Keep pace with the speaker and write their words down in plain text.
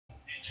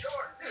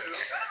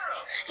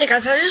Hey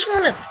guys, I just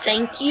want to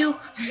thank you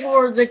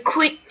for the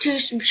quick 2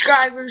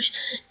 subscribers,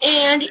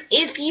 and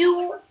if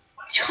you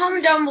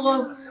comment down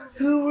below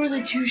who were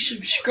the 2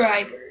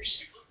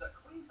 subscribers,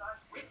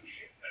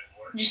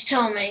 just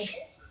tell me,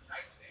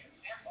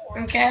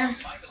 okay?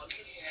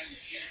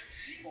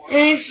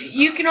 And if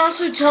you can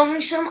also tell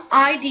me some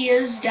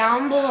ideas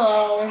down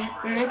below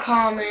in the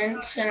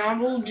comments, and I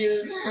will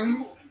do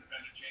them.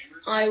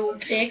 I will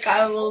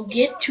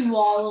get to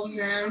all of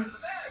them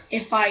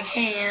if I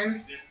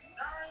can.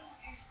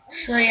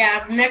 So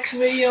yeah, next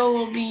video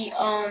will be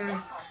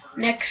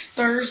next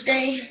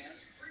Thursday,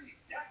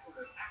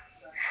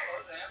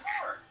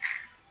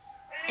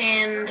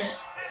 and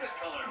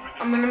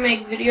I'm gonna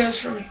make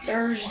videos from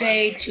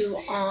Thursday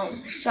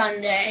to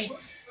Sunday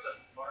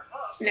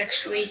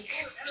next week.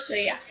 So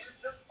yeah,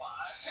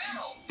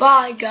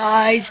 bye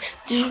guys.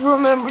 Just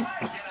remember,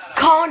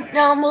 comment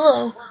down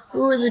below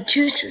who are the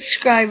 2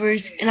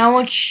 subscribers, and I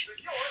want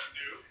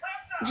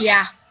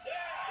yeah.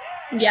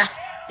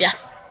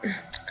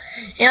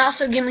 And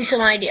also give me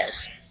some ideas.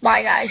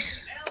 Bye guys.